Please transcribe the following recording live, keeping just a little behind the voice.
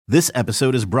This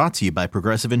episode is brought to you by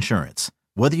Progressive Insurance.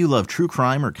 Whether you love true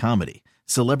crime or comedy,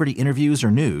 celebrity interviews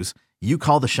or news, you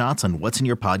call the shots on what's in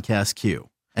your podcast queue.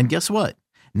 And guess what?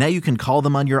 Now you can call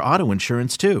them on your auto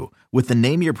insurance too with the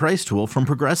Name Your Price tool from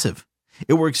Progressive.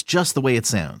 It works just the way it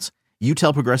sounds. You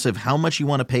tell Progressive how much you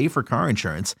want to pay for car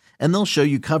insurance, and they'll show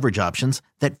you coverage options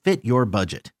that fit your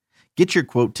budget. Get your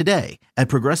quote today at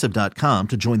Progressive.com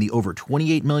to join the over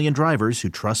 28 million drivers who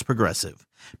trust Progressive.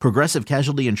 Progressive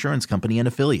Casualty Insurance Company and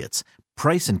Affiliates.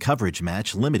 Price and coverage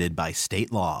match limited by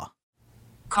state law.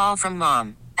 Call from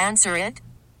mom. Answer it.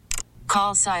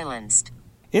 Call silenced.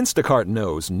 Instacart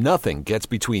knows nothing gets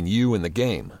between you and the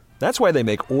game. That's why they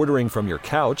make ordering from your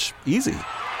couch easy.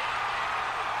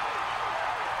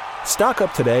 Stock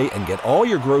up today and get all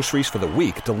your groceries for the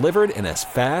week delivered in as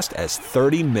fast as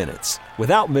 30 minutes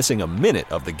without missing a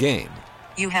minute of the game.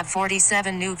 You have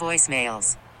 47 new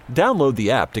voicemails. Download the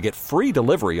app to get free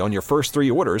delivery on your first 3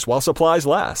 orders while supplies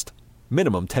last.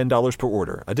 Minimum $10 per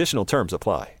order. Additional terms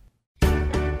apply.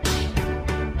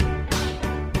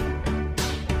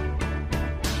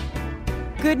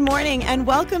 Good morning and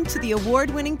welcome to the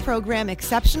award-winning program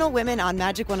Exceptional Women on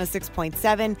Magic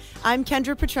 106.7. I'm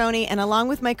Kendra Petroni, and along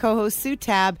with my co-host Sue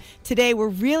Tab, today we're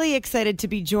really excited to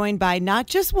be joined by not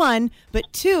just one, but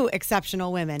 2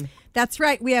 exceptional women. That's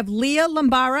right. We have Lia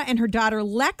Lombara and her daughter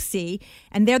Lexi,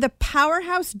 and they're the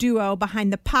powerhouse duo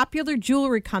behind the popular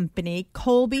jewelry company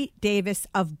Colby Davis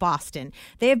of Boston.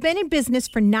 They have been in business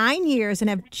for 9 years and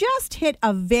have just hit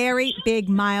a very big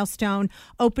milestone,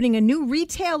 opening a new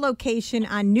retail location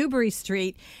on Newbury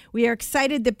Street. We are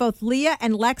excited that both Lia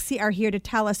and Lexi are here to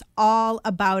tell us all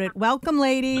about it. Welcome,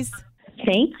 ladies.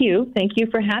 Thank you. Thank you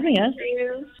for having us.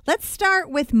 Let's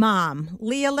start with Mom.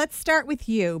 Lia, let's start with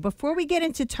you. Before we get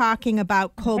into talking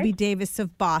about Colby Davis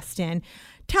of Boston,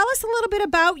 tell us a little bit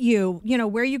about you,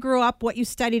 where you grew up, what you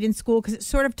studied in school, because it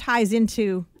sort of ties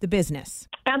into the business.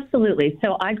 Absolutely.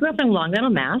 So I grew up in Long Meadow,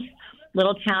 Mass,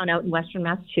 little town out in western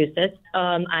Massachusetts.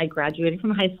 I graduated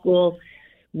from high school,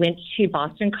 went to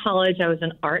Boston College. I was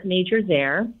an art major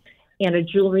there and a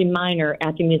jewelry minor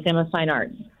at the Museum of Fine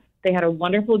Arts. They had a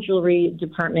wonderful jewelry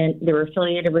department. They were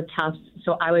affiliated with Tufts,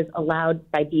 so I was allowed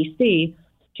by BC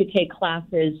to take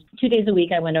classes. 2 days a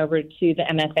week I went over to the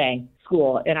MFA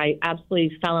school, and I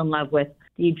absolutely fell in love with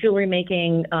the jewelry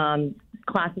making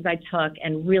classes I took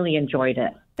and really enjoyed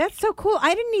it. That's so cool.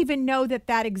 I didn't even know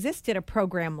that existed, a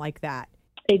program like that.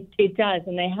 It does,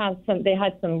 and they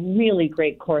had some really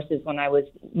great courses when I was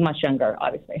much younger,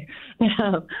 obviously.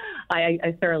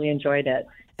 I thoroughly enjoyed it.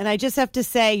 And I just have to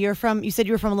say, you said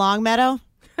you were from Long Meadow?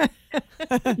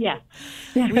 Yeah.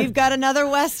 We've got another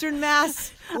Western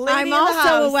Mass lady I'm in the also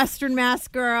house. a Western Mass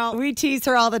girl. We tease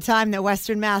her all the time that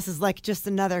Western Mass is like just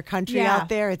another country out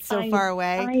there. It's so far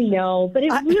away. I know, but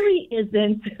it really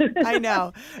isn't. I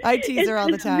know. I tease her all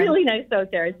the time. It's really nice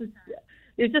out there.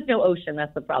 There's just no ocean.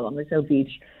 That's the problem. There's no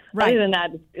beach. Right. Other than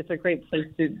that, it's a great place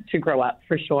to grow up,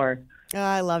 for sure. Oh,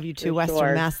 I love you two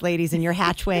Western Mass ladies and your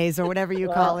hatchways or whatever you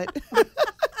call it.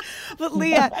 But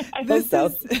Lia, this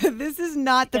is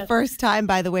not the first time,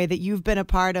 by the way, that you've been a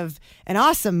part of an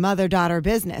awesome mother-daughter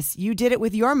business. You did it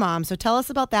with your mom, so tell us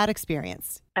about that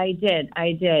experience. I did.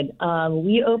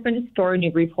 We opened a store in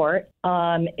Newburyport.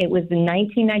 It was in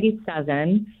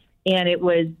 1997, and it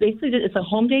was basically it's a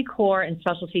home decor and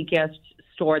specialty gift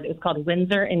store that was called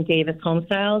Windsor and Davis Home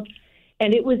Styles,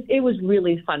 and it was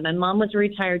really fun. My mom was a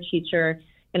retired teacher,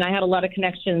 and I had a lot of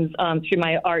connections through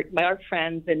my art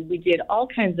friends, and we did all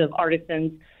kinds of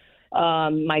artisans,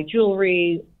 my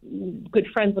jewelry, good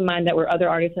friends of mine that were other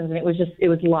artisans, and it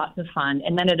was lots of fun.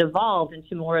 And then it evolved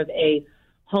into more of a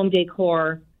home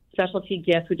decor specialty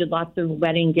gift. We did lots of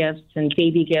wedding gifts and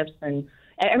baby gifts and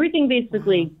everything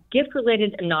basically gift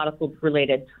related and nautical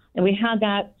related. And we had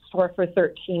that store for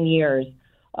 13 years,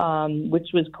 which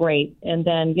was great. And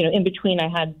then, in between I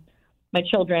had my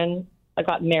children. I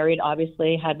got married,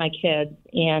 obviously, had my kids,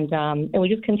 and we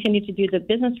just continued to do the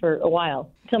business for a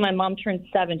while until my mom turned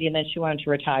 70, and then she wanted to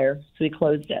retire, so we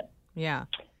closed it. Yeah.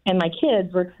 And my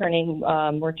kids were turning,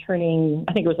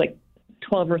 I think it was like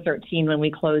 12 or 13 when we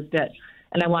closed it,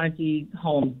 and I wanted to be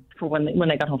home for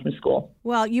when I got home from school.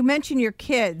 Well, you mentioned your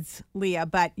kids, Lia,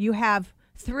 but you have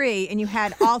 3, and you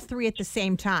had all 3 at the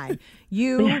same time.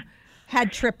 You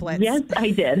had triplets. Yes,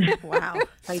 I did. Wow.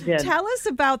 I did. Tell us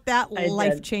about that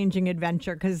life-changing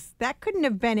adventure, because that couldn't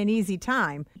have been an easy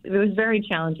time. It was very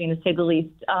challenging, to say the least.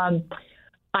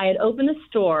 I had opened a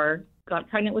store, got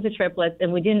pregnant with the triplets,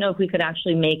 and we didn't know if we could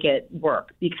actually make it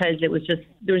work because it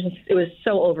was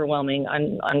so overwhelming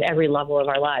on every level of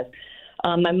our lives.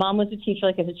 My mom was a teacher.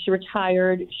 Like I said, she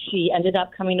retired. She ended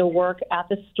up coming to work at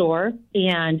the store,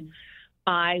 and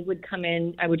I would come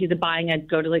in, I would do the buying, I'd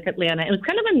go to like Atlanta. It was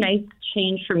kind of a nice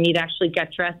change for me to actually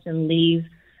get dressed and leave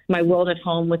my world at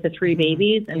home with the 3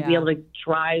 babies and be able to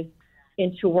drive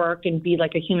into work and be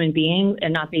like a human being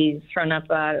and not be thrown up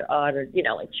or,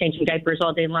 like changing diapers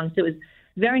all day long. So it was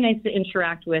very nice to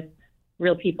interact with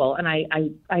real people. And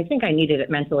I think I needed it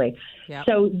mentally. Yep.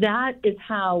 So that is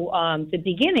how the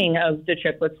beginning of the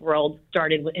triplets world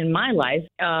started in my life.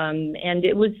 And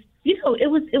it was, it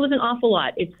was an awful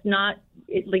lot. It's not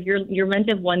like you're meant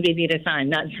to have 1 baby at a time,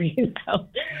 not 3. So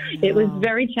it was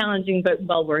very challenging, but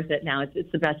well worth it now.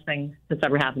 It's the best thing that's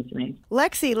ever happened to me.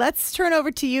 Lexi, let's turn over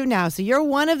to you now. So you're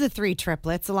one of the 3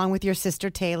 triplets, along with your sister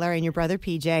Taylor and your brother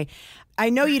PJ. I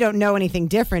know you don't know anything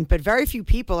different, but very few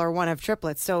people are one of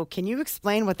triplets. So can you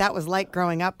explain what that was like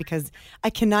growing up? Because I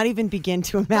cannot even begin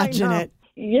to imagine it.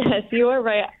 Yes, you are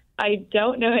right. I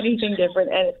don't know anything different.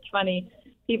 And it's funny.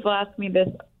 People ask me this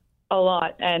a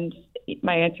lot, and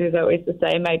my answer is always the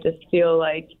same. I just feel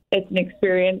like it's an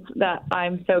experience that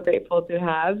I'm so grateful to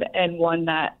have and one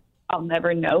that I'll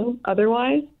never know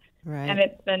otherwise. Right. And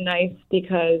it's been nice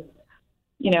because,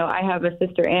 I have a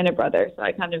sister and a brother, so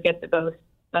I kind of get the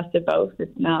best of both.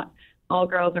 It's not all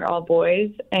girls or all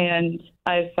boys. And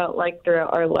I felt like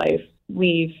throughout our life,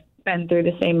 we've been through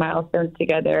the same milestones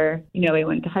together. We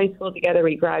went to high school together.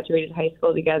 We graduated high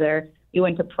school together. We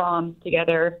went to proms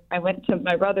together. I went to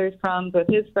my brother's proms with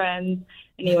his friends,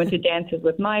 and he went to dances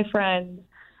with my friends.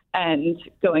 And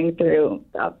going through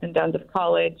the ups and downs of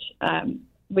college,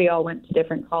 we all went to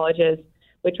different colleges,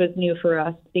 which was new for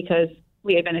us because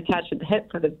we had been attached at the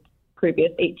hip for the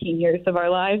previous 18 years of our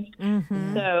lives.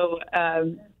 Mm-hmm. So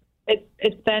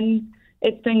it's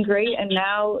been great. And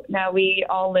now we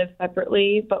all live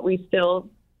separately, but we still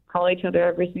call each other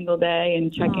every single day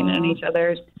and check in on each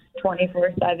other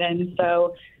 24/7.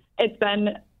 So it's been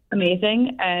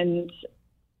amazing. And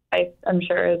I'm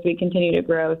sure as we continue to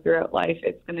grow throughout life,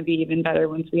 it's going to be even better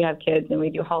once we have kids and we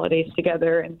do holidays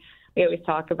together. And we always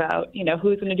talk about,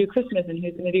 who's going to do Christmas and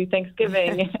who's going to do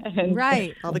Thanksgiving. And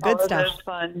right. All the good stuff.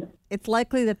 Fun. It's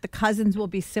likely that the cousins will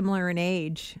be similar in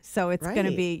age. So it's going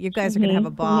to be, you guys are going to have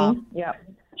a ball. Mm-hmm. Yeah.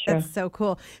 Sure. That's so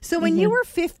cool. So when you were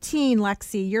 15,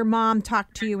 Lexi, your mom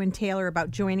talked to you and Taylor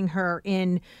about joining her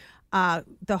in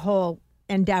the whole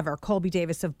endeavor, Colby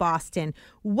Davis of Boston.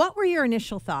 What were your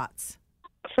initial thoughts?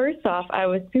 First off, I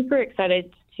was super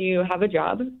excited to have a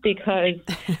job because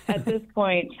at this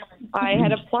point I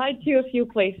had applied to a few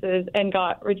places and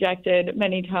got rejected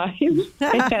many times.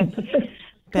 And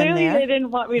clearly they didn't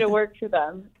want me to work for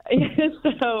them.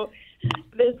 So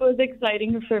this was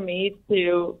exciting for me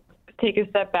to take a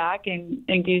step back and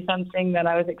do something that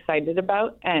I was excited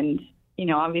about. And,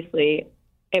 obviously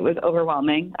it was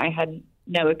overwhelming. I had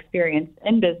no experience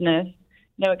in business,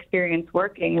 no experience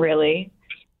working really.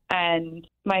 And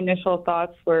my initial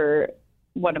thoughts were,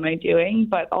 what am I doing?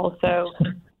 But also,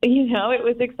 it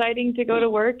was exciting to go to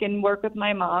work and work with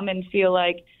my mom and feel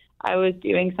like I was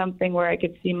doing something where I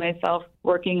could see myself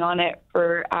working on it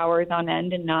for hours on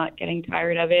end and not getting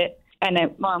tired of it. And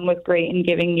Mom was great in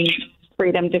giving me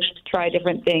freedom to try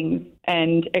different things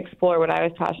and explore what I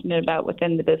was passionate about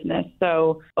within the business.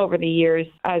 So over the years,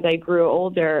 as I grew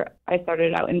older, I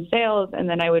started out in sales, and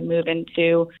then I would move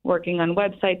into working on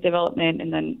website development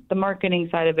and then the marketing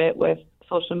side of it with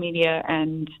social media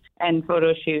and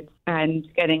photo shoots and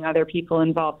getting other people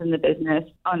involved in the business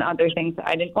on other things that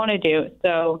I didn't want to do.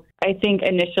 So I think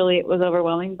initially it was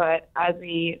overwhelming, but as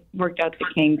we worked out the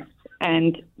kinks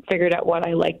and figured out what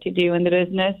I like to do in the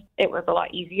business, it was a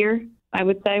lot easier, I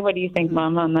would say. What do you think,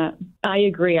 Mom, on that? I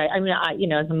agree. I mean,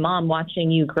 as a mom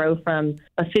watching you grow from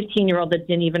a 15-year-old that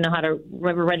didn't even know how to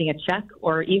remember writing a check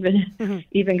or even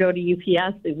go to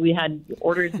UPS. We had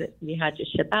orders that we had to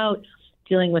ship out.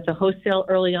 Dealing with the wholesale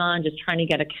early on, just trying to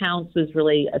get accounts was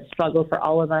really a struggle for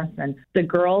all of us. And the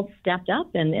girls stepped up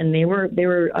and they were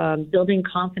building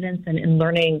confidence and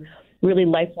learning really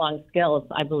lifelong skills,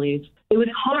 I believe. It was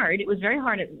hard. It was very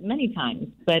hard at many times,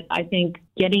 but I think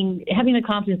having the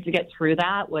confidence to get through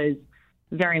that was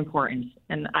very important.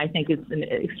 And I think it's an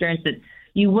experience that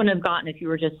you wouldn't have gotten if you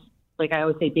were just, like I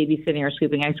always say, babysitting or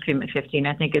scooping ice cream at 15.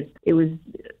 I think it was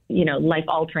life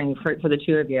altering for the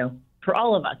two of you, for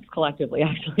all of us collectively,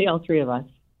 actually, all three of us.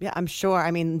 Yeah, I'm sure.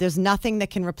 I mean, there's nothing that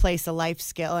can replace a life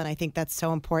skill, and I think that's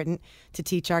so important to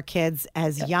teach our kids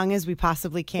as young as we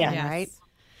possibly can, right?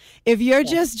 If you're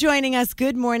just joining us,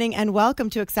 good morning and welcome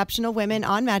to Exceptional Women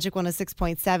on Magic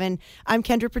 106.7. I'm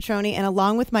Kendra Petroni, and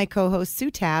along with my co-host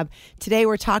Sue Tab, today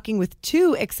we're talking with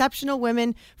two exceptional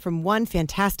women from one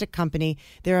fantastic company.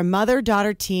 They're a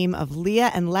mother-daughter team of Lia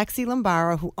and Lexi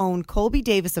Lombara, who own Colby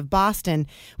Davis of Boston,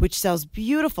 which sells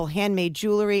beautiful handmade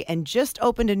jewelry and just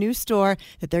opened a new store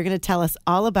that they're going to tell us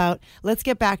all about. Let's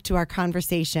get back to our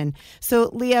conversation.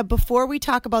 So, Lia, before we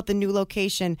talk about the new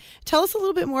location, tell us a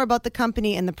little bit more about the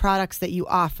company and the products that you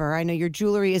offer. I know your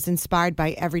jewelry is inspired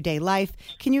by everyday life.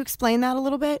 Can you explain that a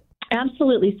little bit?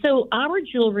 Absolutely. So our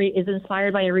jewelry is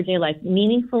inspired by everyday life,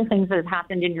 meaningful things that have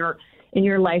happened in your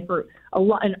life, or a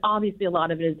lot, and obviously a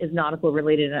lot of it is nautical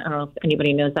related. I don't know if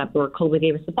anybody knows that, but we're Colby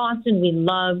Davis of Boston. We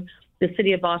love the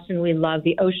city of Boston. We love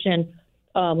the ocean.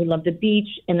 We love the beach,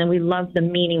 and then we love the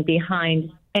meaning behind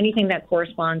anything that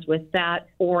corresponds with that,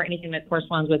 or anything that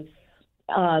corresponds with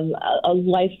a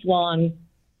lifelong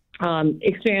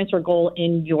experience or goal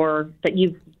that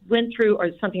you've went through,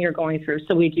 or something you're going through.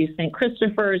 So we do St.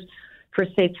 Christopher's for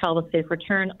safe travel, safe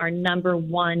return. Our number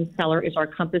one seller is our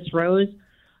Compass Rose.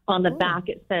 On the back,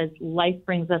 it says, life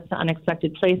brings us to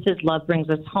unexpected places. Love brings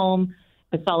us home.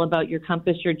 It's all about your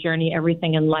compass, your journey,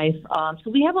 everything in life. So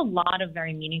we have a lot of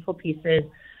very meaningful pieces.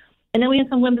 And then we have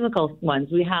some whimsical ones.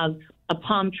 We have a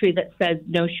palm tree that says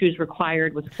no shoes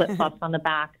required with flip-flops on the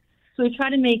back. So we try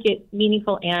to make it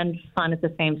meaningful and fun at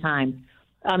the same time.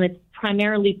 It's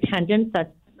primarily pendants.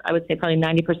 That's, I would say, probably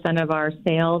 90% of our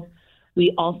sales.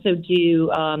 We also do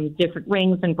different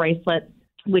rings and bracelets,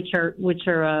 which are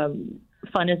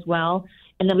fun as well.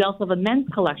 And then we also have a men's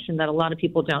collection that a lot of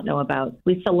people don't know about.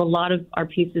 We sell a lot of our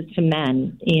pieces to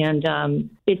men, and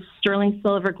it's sterling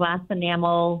silver, glass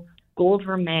enamel, gold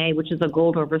vermeil, which is a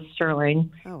gold over sterling,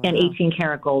 and 18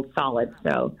 karat gold solid.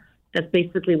 So that's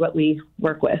basically what we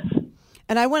work with.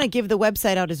 And I want to give the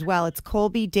website out as well. It's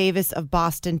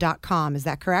colbydavisofboston.com. Is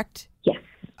that correct? Yes.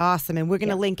 Awesome. And we're going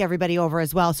to link everybody over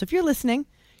as well. So if you're listening,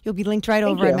 you'll be linked right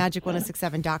over at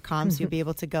magic1067.com. So you'll be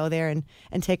able to go there and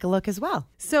take a look as well.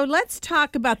 So let's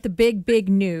talk about the big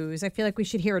news. I feel like we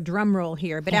should hear a drum roll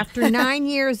here. But after 9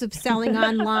 years of selling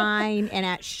online and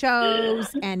at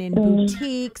shows and in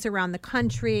boutiques around the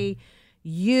country,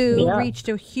 you reached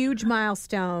a huge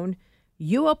milestone.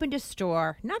 You opened a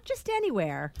store, not just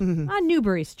anywhere, on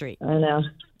Newbury Street. I know.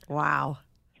 Wow.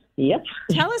 Yep.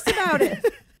 Tell us about it.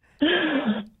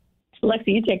 Lexi,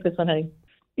 you take this one, honey.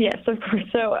 Yes, of course.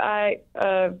 So I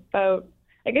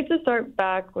guess to start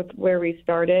back with where we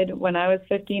started, when I was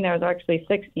 15, I was actually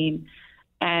 16,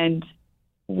 and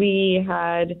we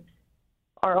had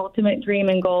our ultimate dream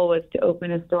and goal was to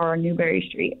open a store on Newbury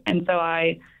Street. And so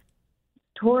I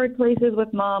toured places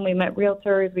with Mom. We met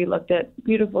realtors. We looked at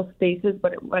beautiful spaces,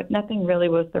 but nothing really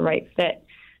was the right fit.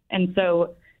 And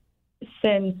so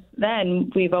since then,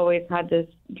 we've always had this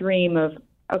dream of,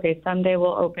 okay, someday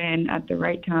we'll open at the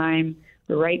right time,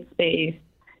 the right space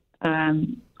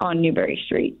on Newbury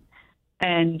Street.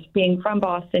 And being from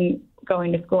Boston,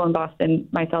 going to school in Boston,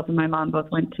 myself and my mom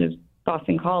both went to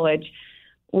Boston College.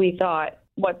 We thought,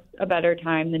 what's a better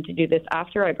time than to do this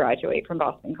after I graduate from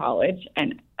Boston College?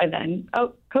 And then,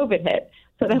 COVID hit.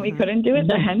 So then we couldn't do it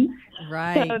then.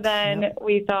 Right. So then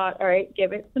we thought, all right,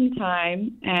 give it some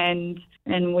time and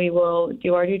we will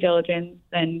do our due diligence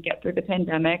and get through the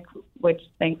pandemic, which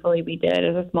thankfully we did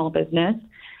as a small business.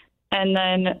 And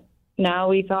then now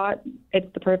we thought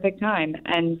it's the perfect time.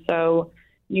 And so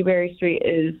Newbury Street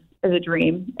is a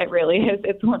dream. It really is.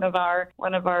 It's one of our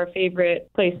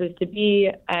favorite places to be,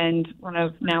 and one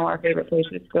of now our favorite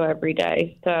places to go every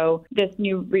day. So this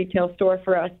new retail store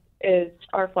for us is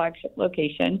our flagship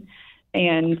location,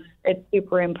 and it's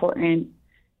super important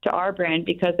to our brand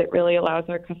because it really allows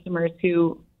our customers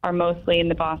who are mostly in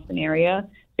the Boston area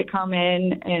to come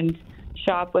in and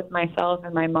shop with myself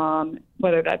and my mom,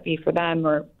 whether that be for them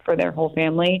or for their whole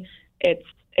family.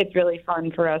 It's really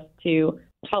fun for us to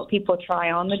help people try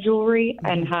on the jewelry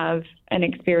and have an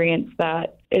experience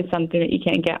that is something that you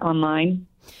can't get online.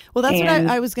 Well, that's what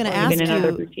I was going to ask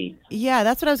you. Yeah,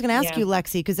 that's what I was going to ask you,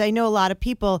 Lexi, because I know a lot of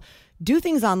people do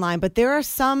things online, but there are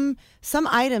some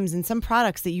items and some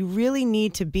products that you really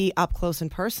need to be up close and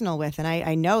personal with. And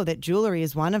I know that jewelry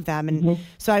is one of them. And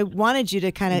so I wanted you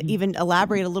to kind of even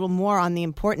elaborate a little more on the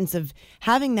importance of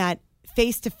having that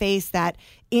face-to-face, that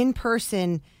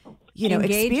in-person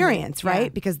experience, right? Yeah.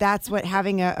 Because that's what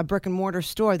having a brick and mortar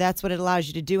store, that's what it allows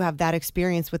you to do, have that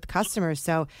experience with customers.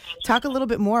 So talk a little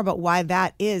bit more about why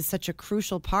that is such a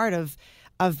crucial part of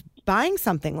buying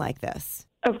something like this.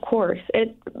 Of course.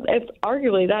 It's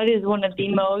arguably that is one of the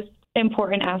most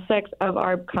important aspects of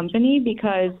our company,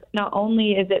 because not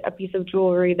only is it a piece of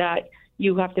jewelry that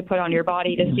you have to put on your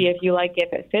body to see if you like it,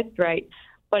 if it fits right,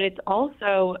 but it's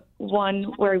also one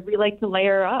where we like to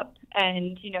layer up.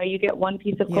 And, you get one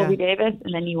piece of Colby Davis,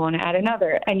 and then you want to add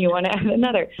another, and you want to add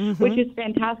another, which is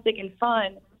fantastic and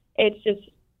fun. It's just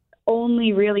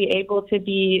only really able to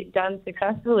be done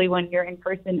successfully when you're in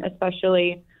person,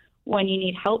 especially when you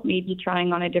need help maybe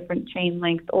trying on a different chain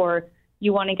length, or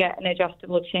you want to get an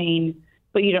adjustable chain,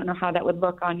 but you don't know how that would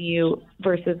look on you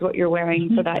versus what you're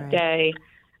wearing for that day.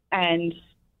 And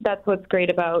that's what's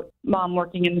great about Mom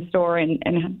working in the store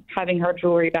and having her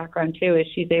jewelry background too, is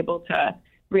she's able to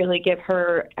really give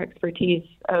her expertise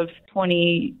of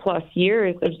 20 plus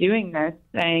years of doing this,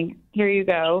 saying, here you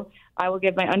go. I will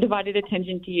give my undivided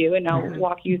attention to you, and I'll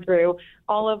walk you through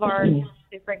all of our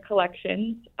different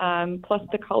collections, plus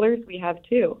the colors we have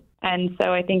too. And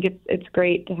so I think it's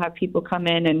great to have people come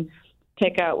in and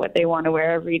pick out what they want to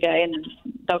wear every day, and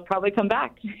they'll probably come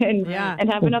back and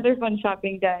have another fun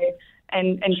shopping day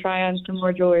and try on some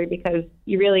more jewelry, because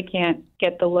you really can't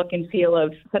get the look and feel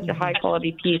of such a high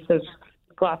quality piece of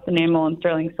glass enamel and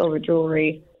sterling silver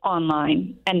jewelry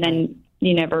online, and then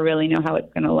you never really know how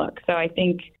it's going to look. So I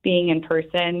think being in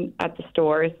person at the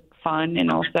store is fun, and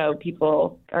also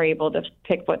people are able to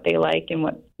pick what they like and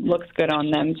what looks good on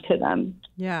them to them.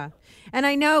 Yeah. And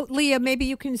I know, Lia, maybe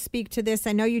you can speak to this.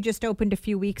 I know you just opened a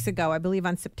few weeks ago, I believe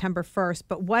on September 1st,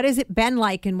 but what has it been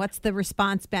like, and what's the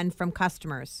response been from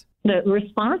customers? The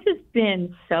response has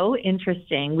been so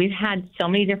interesting. We've had so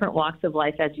many different walks of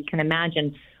life, as you can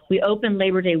imagine. We opened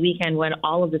Labor Day weekend when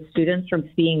all of the students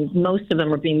most of them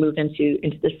were being moved into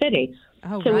the city.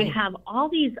 Oh, so right. we have all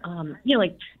these,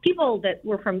 like people that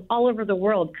were from all over the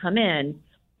world come in,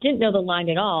 didn't know the line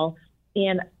at all.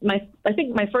 And I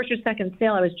think my first or second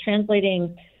sale, I was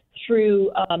translating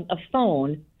through a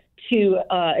phone to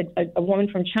a woman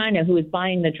from China who was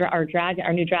buying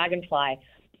our new dragonfly.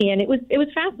 And it was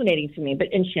fascinating to me.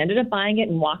 And she ended up buying it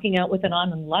and walking out with it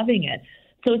on and loving it.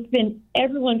 So it's been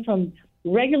everyone from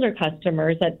regular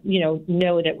customers that know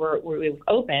that we've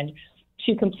opened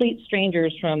to complete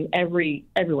strangers from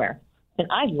everywhere, and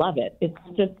I love it.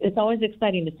 It's always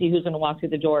exciting to see who's going to walk through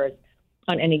the doors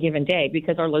on any given day,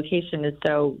 because our location is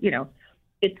so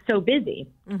it's so busy.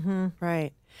 Mm-hmm.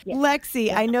 Right. Yeah. Lexi,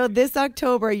 yeah. I know this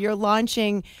October you're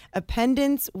launching a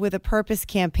Pendant With A Purpose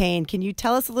campaign. Can you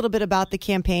tell us a little bit about the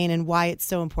campaign and why it's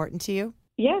so important to you?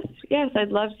 Yes, I'd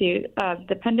love to.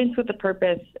 The Pendant With A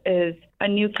Purpose is a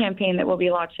new campaign that we'll be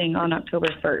launching on October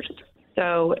 1st.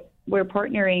 So we're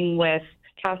partnering with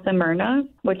Casa Myrna,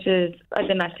 which is a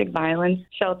domestic violence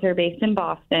shelter based in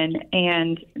Boston,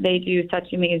 and they do such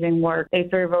amazing work. They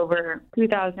serve over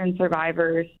 2,000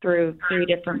 survivors through 3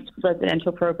 different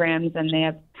residential programs, and they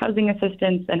have housing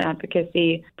assistance and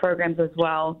advocacy programs as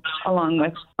well, along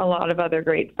with a lot of other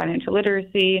great financial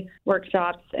literacy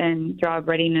workshops and job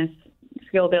readiness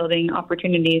skill building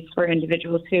opportunities for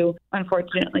individuals who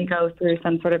unfortunately go through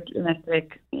some sort of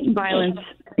domestic violence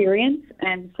experience.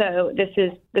 And so this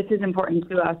is important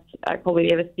to us at Colby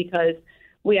Davis, because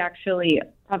we actually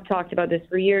have talked about this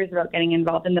for years, about getting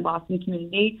involved in the Boston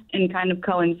community, and kind of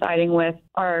coinciding with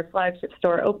our flagship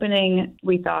store opening,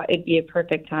 we thought it'd be a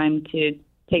perfect time to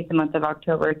take the month of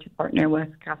October to partner with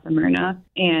Casa Myrna.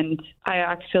 And I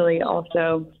actually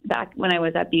also, back when I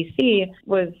was at BC,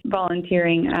 was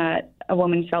volunteering at a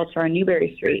women's shelter on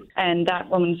Newbury Street. And that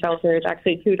women's shelter is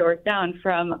actually 2 doors down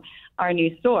from our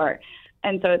new store.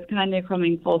 And so it's kind of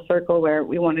coming full circle, where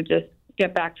we want to just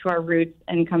get back to our roots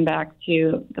and come back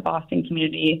to the Boston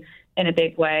community in a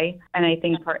big way. And I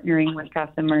think partnering with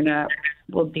Casa Myrna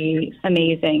will be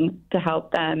amazing to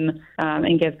help them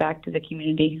and give back to the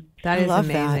community. That is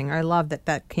amazing. I love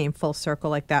that came full circle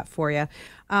like that for you.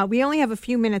 We only have a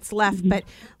few minutes left, but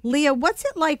Lia, what's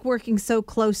it like working so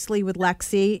closely with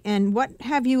Lexi, and what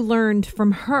have you learned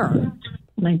from her?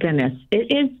 My goodness,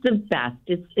 it is the best.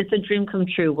 It's a dream come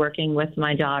true working with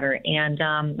my daughter, and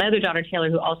my other daughter,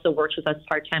 Taylor, who also works with us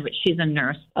part-time, but she's a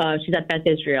nurse. She's at Beth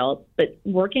Israel. But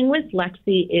working with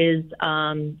Lexi is,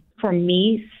 for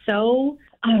me, so,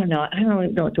 I don't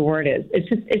know what the word is.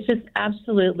 It's just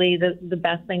absolutely the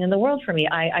best thing in the world for me.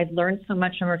 I've learned so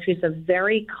much from her. She's a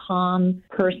very calm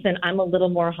person. I'm a little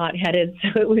more hot-headed,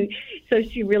 so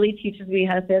she really teaches me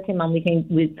how to say, okay, Mom, we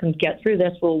can get through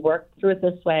this. We'll work through it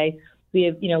this way. We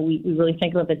have, we really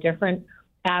think about the different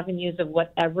avenues of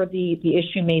whatever the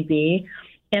issue may be.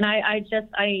 And I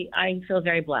feel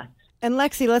very blessed. And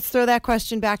Lexi, let's throw that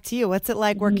question back to you. What's it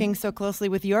like working so closely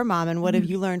with your mom, and what have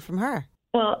you learned from her?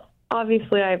 Well,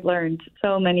 obviously I've learned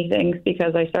so many things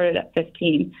because I started at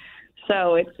 15.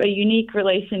 So it's a unique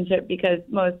relationship, because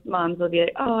most moms will be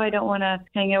like, oh, I don't want to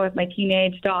hang out with my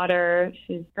teenage daughter.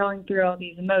 She's going through all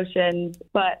these emotions.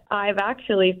 But I've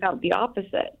actually felt the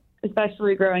opposite.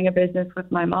 especially growing a business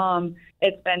with my mom,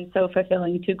 it's been so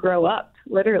fulfilling to grow up,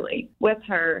 literally, with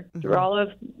her through all of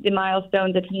the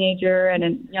milestones a teenager and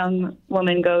a young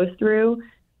woman goes through,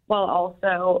 while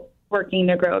also working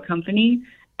to grow a company.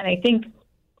 And I think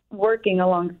working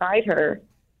alongside her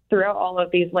throughout all of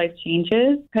these life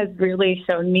changes has really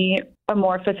shown me a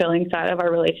more fulfilling side of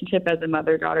our relationship as a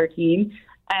mother-daughter team.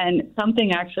 And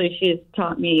something actually she's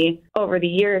taught me over the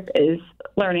years is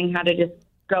learning how to just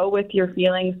go with your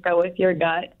feelings, go with your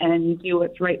gut, and do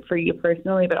what's right for you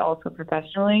personally, but also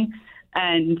professionally.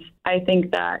 And I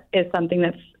think that is something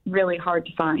that's really hard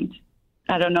to find.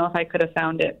 I don't know if I could have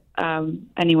found it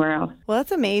anywhere else. Well,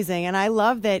 that's amazing. And I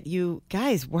love that you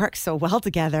guys work so well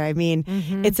together. I mean,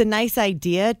 it's a nice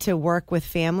idea to work with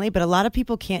family, but a lot of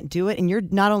people can't do it. And you're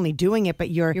not only doing it, but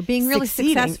you're being really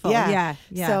successful. Yeah.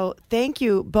 So thank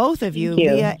you, both of you,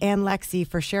 Lia and Lexi,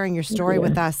 for sharing your story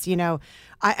with us. You know,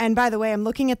 and by the way, I'm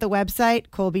looking at the website,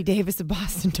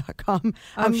 colbydavisofboston.com.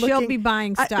 She'll be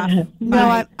buying stuff.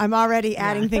 No, I'm already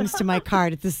adding things to my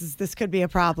cart. This could be a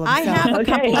problem. I have a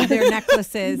couple of their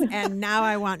necklaces, and now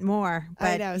I want more. But,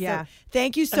 I know. So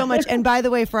thank you so much. And by the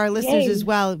way, for our listeners as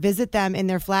well, visit them in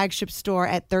their flagship store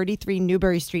at 33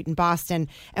 Newbury Street in Boston.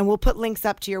 And we'll put links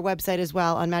up to your website as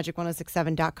well on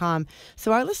magic1067.com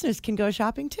so our listeners can go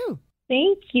shopping too.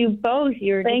 Thank you both.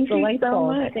 Thank you so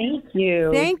much. Thank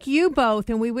you. Thank you both,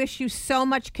 and we wish you so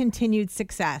much continued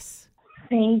success.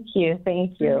 Thank you.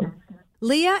 Thank you.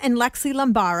 Lia and Lexi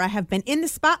Lombara have been in the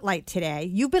spotlight today.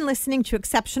 You've been listening to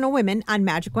Exceptional Women on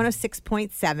Magic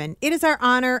 106.7. It is our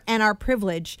honor and our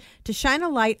privilege to shine a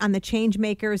light on the change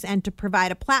makers and to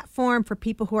provide a platform for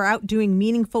people who are out doing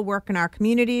meaningful work in our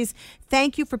communities.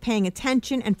 Thank you for paying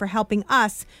attention and for helping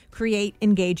us create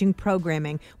engaging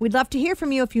programming. We'd love to hear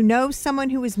from you. If you know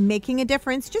someone who is making a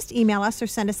difference, just email us or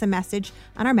send us a message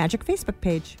on our Magic Facebook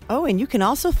page. Oh, and you can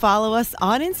also follow us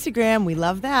on Instagram. We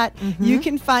love that. You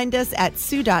can find us at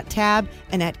Sue.tab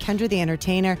and at Kendra the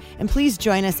Entertainer. And please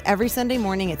join us every Sunday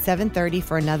morning at 7:30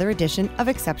 for another edition of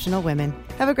Exceptional Women.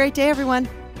 Have a great day, everyone.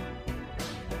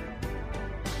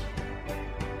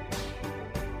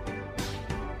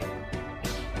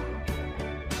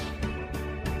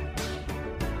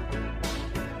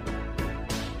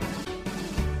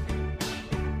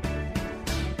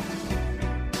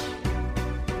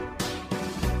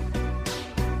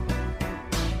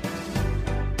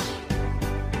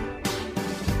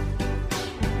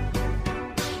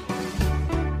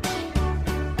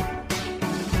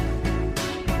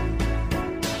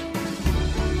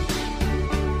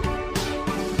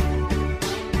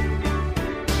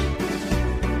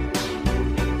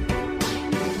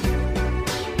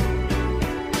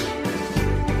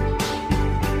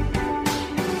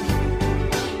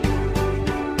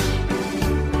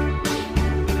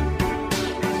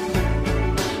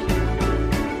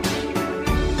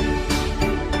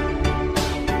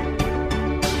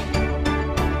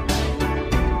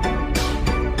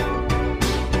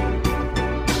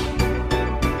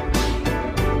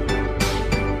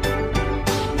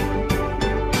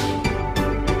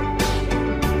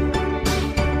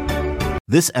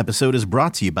 This episode is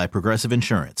brought to you by Progressive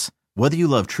Insurance. Whether you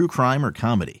love true crime or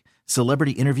comedy,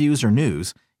 celebrity interviews or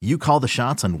news, you call the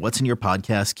shots on what's in your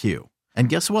podcast queue. And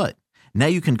guess what? Now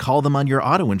you can call them on your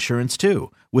auto insurance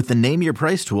too with the Name Your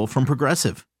Price tool from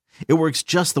Progressive. It works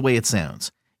just the way it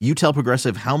sounds. You tell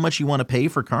Progressive how much you want to pay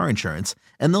for car insurance,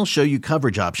 and they'll show you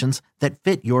coverage options that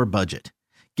fit your budget.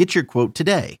 Get your quote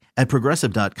today at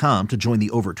Progressive.com to join the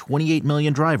over 28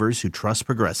 million drivers who trust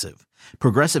Progressive.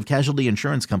 Progressive Casualty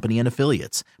Insurance Company and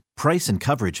Affiliates. Price and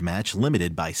coverage match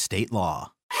limited by state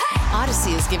law.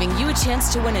 Odyssey is giving you a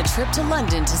chance to win a trip to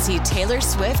London to see Taylor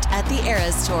Swift at the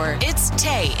Eras Tour. It's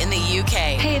Tay in the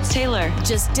UK. Hey, it's Taylor.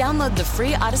 Just download the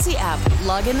free Odyssey app,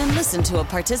 log in and listen to a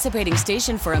participating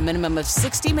station for a minimum of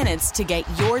 60 minutes to get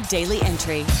your daily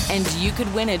entry. And you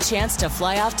could win a chance to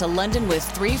fly off to London with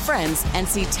 3 friends and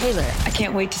see Taylor. I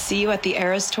can't wait to see you at the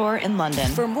Eras Tour in London.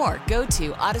 For more, go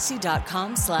to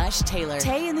odyssey.com/Taylor.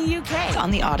 Tay in the UK. It's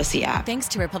on the Odyssey app. Thanks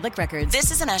to Republic Records.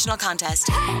 This is a national contest.